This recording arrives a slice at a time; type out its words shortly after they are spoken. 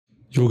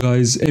Yo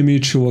guys,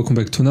 MH here, welcome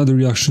back to another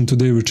reaction.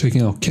 Today we're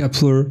checking out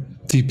Kep1er,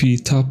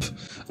 TIPI-TAP.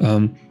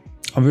 I'm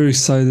very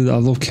excited. I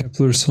love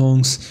Kep1er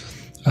songs.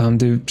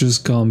 They've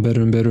just gotten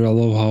better and better. I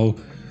love how,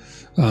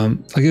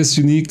 I guess,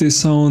 unique they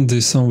sound.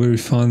 They sound very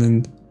fun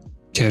and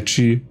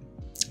catchy.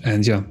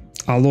 And yeah,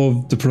 I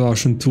love the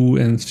production too,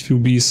 and a few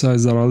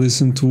B-sides that I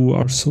listen to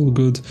are so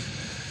good.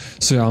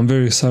 So yeah, I'm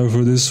very excited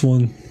for this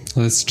one.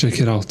 Let's check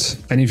it out.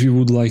 And if you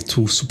would like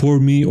to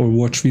support me or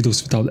watch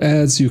videos without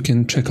ads, you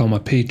can check out my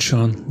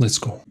Patreon. Let's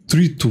go.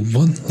 3, 2,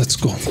 1, let's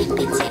go. Okay.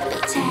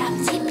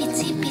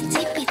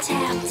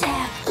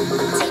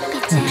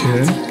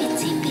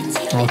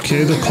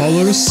 Okay, the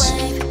colors.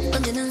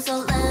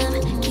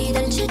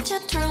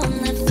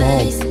 Wow.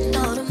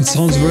 It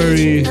sounds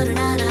very...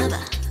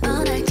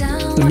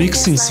 The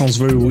mixing sounds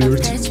very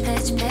weird.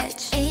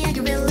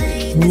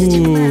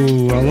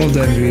 Ooh, I love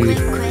that MV.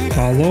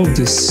 I love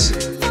this.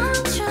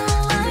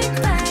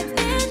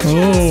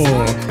 Oh,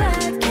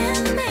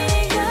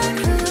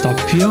 the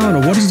piano,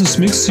 what is this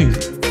mixing?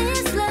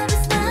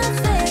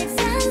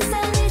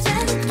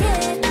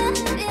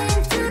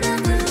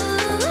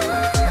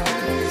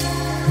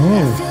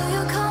 Oh.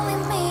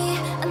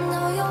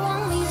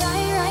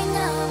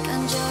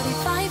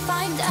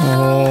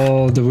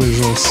 Oh, the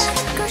visuals.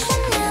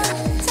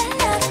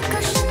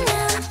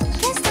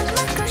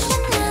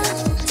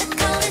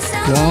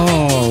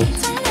 Wow.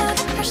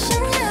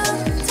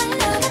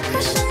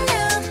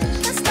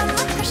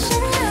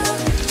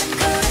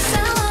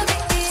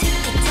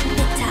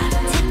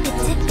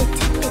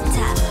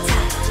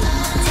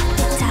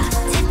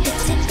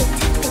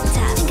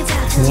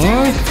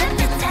 What?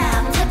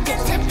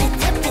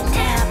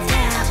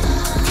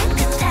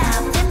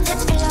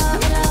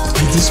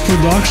 This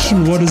production,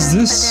 what is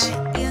this?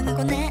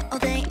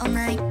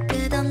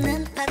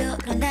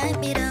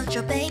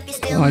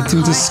 I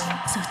think this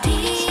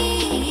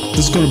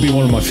is gonna be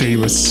one of my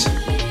favorites.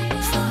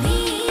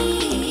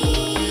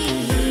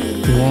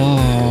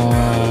 Wow.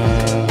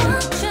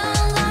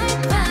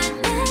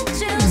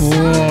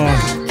 Wow.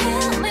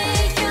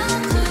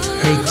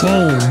 Her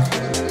tone.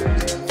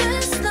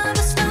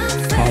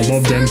 I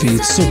love the MV,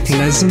 it's so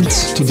pleasant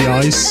to the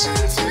eyes,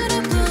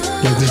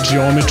 like the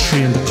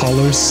geometry and the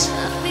colors.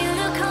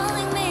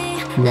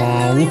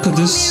 Wow, look at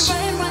this.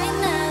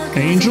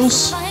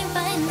 Angels?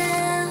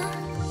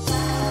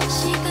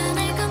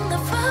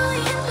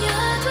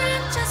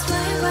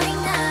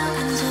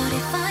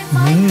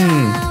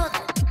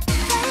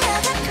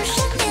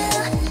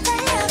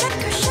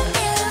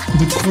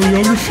 The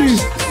choreography.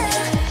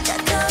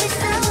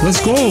 Let's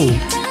go.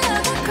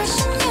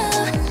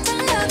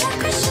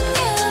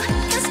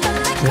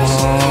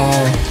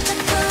 Wow,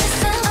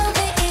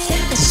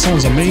 this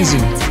sounds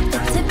amazing.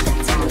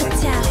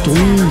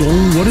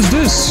 What is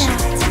this?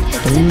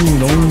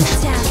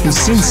 The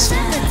synths.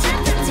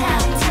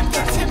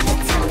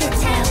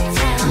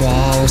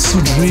 Wow, so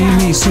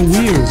dreamy, so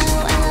weird.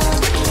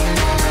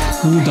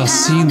 Ooh, that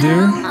scene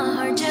there.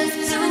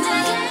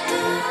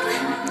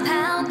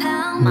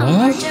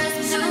 What?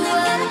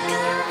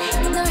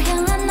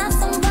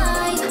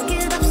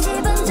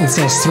 It's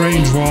a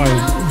strange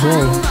vibe,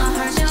 bro.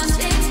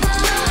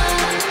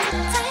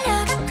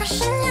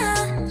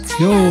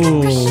 Yo!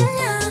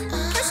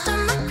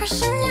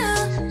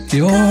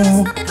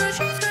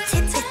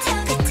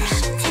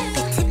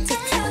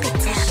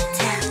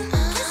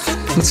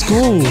 Let's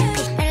go!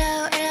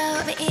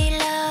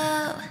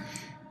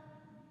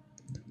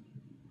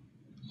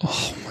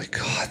 Oh my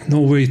god, no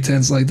way it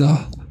ends like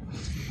that.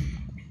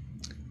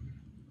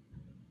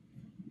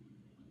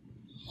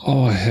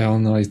 Oh hell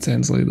no, it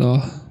ends like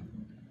that.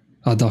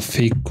 That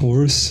fake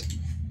chorus.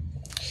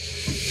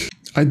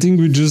 I think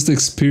we just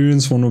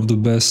experienced one of the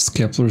best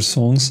Kep1er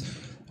songs.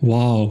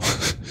 Wow.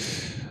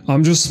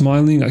 I'm just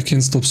smiling. I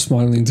can't stop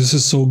smiling. This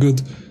is so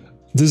good.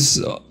 This...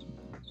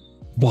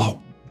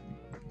 wow.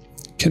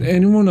 Can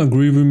anyone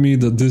agree with me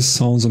that this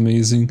sounds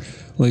amazing?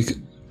 Like,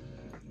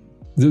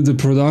 the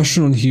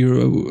production on here,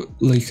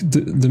 like,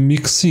 the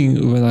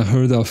mixing when I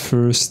heard that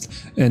first,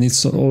 and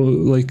it's all,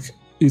 like,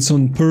 it's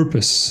on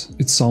purpose.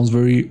 It sounds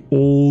very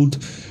old,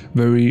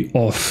 very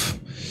off,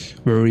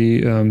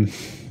 very...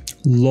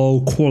 low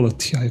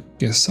quality, I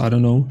guess, I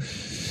don't know,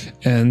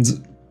 and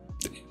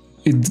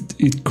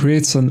it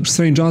creates a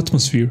strange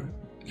atmosphere,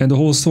 and the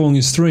whole song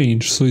is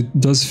strange, so it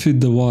does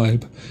fit the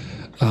vibe.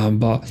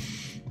 But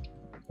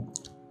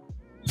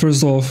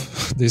first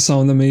off, they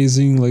sound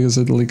amazing. Like I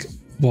said, like,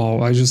 wow,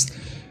 I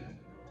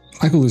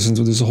could listen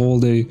to this whole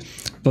day.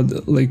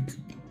 But like,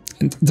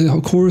 and the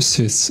chorus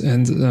hits,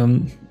 and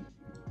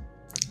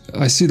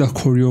I see that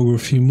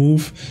choreography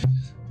move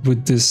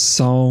with this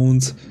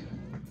sound.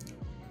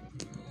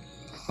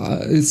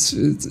 It's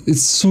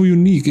so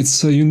unique.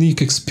 It's a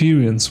unique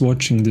experience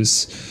watching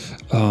this.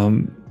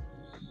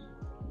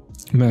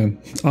 Man,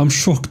 I'm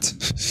shocked.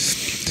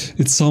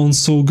 It sounds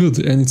so good,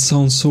 and it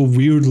sounds so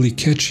weirdly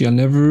catchy. I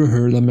never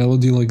heard a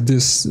melody like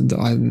this.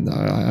 I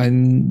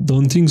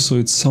don't think so.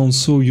 It sounds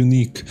so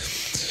unique.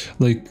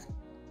 Like,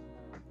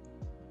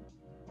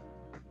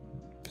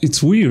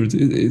 it's weird.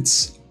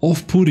 It's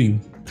off-putting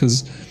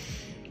because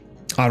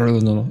I really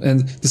don't know.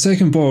 And the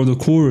second part of the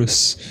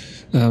chorus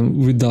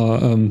with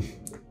the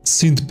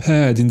synth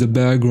pad in the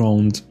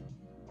background,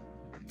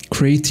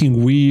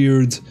 creating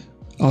weird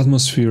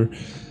atmosphere.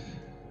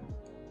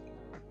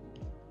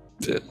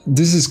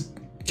 This is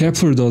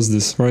Kep1er does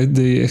this, right?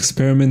 They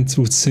experiment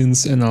with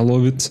synths and I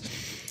love it.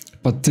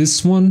 But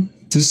this one,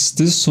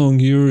 this song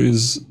here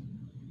is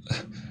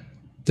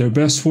their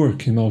best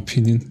work in my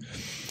opinion.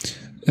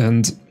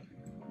 And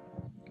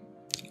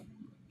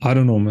I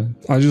don't know, man.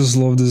 I just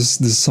love this.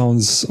 This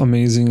sounds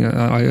amazing.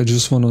 I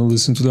just want to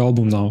listen to the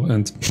album now.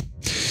 And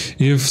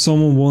if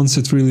someone wants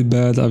it really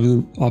bad, I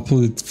will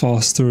upload it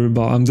faster.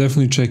 But I'm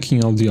definitely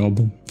checking out the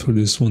album for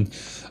this one.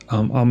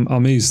 I'm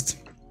amazed.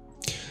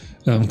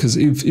 Because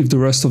if the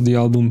rest of the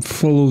album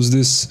follows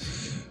this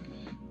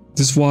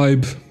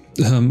vibe,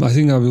 I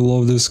think I will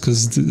love this.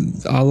 Because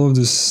I love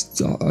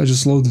this. I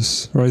just love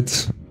this,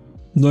 right?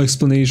 No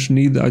explanation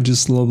needed. I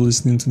just love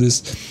listening to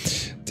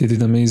this. They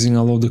did amazing.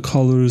 I love the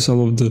colors. I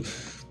love the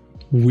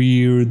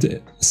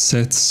weird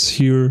sets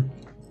here.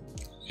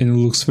 And it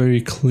looks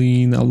very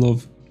clean. I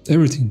love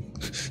everything.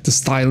 The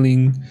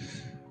styling.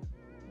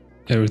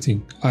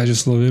 Everything. I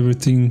just love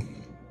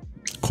everything.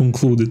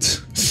 Concluded.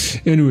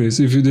 Anyways,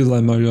 if you did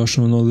like my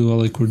reaction, don't leave a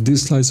like or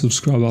dislike,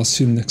 subscribe. I'll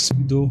see you in the next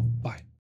video. Bye.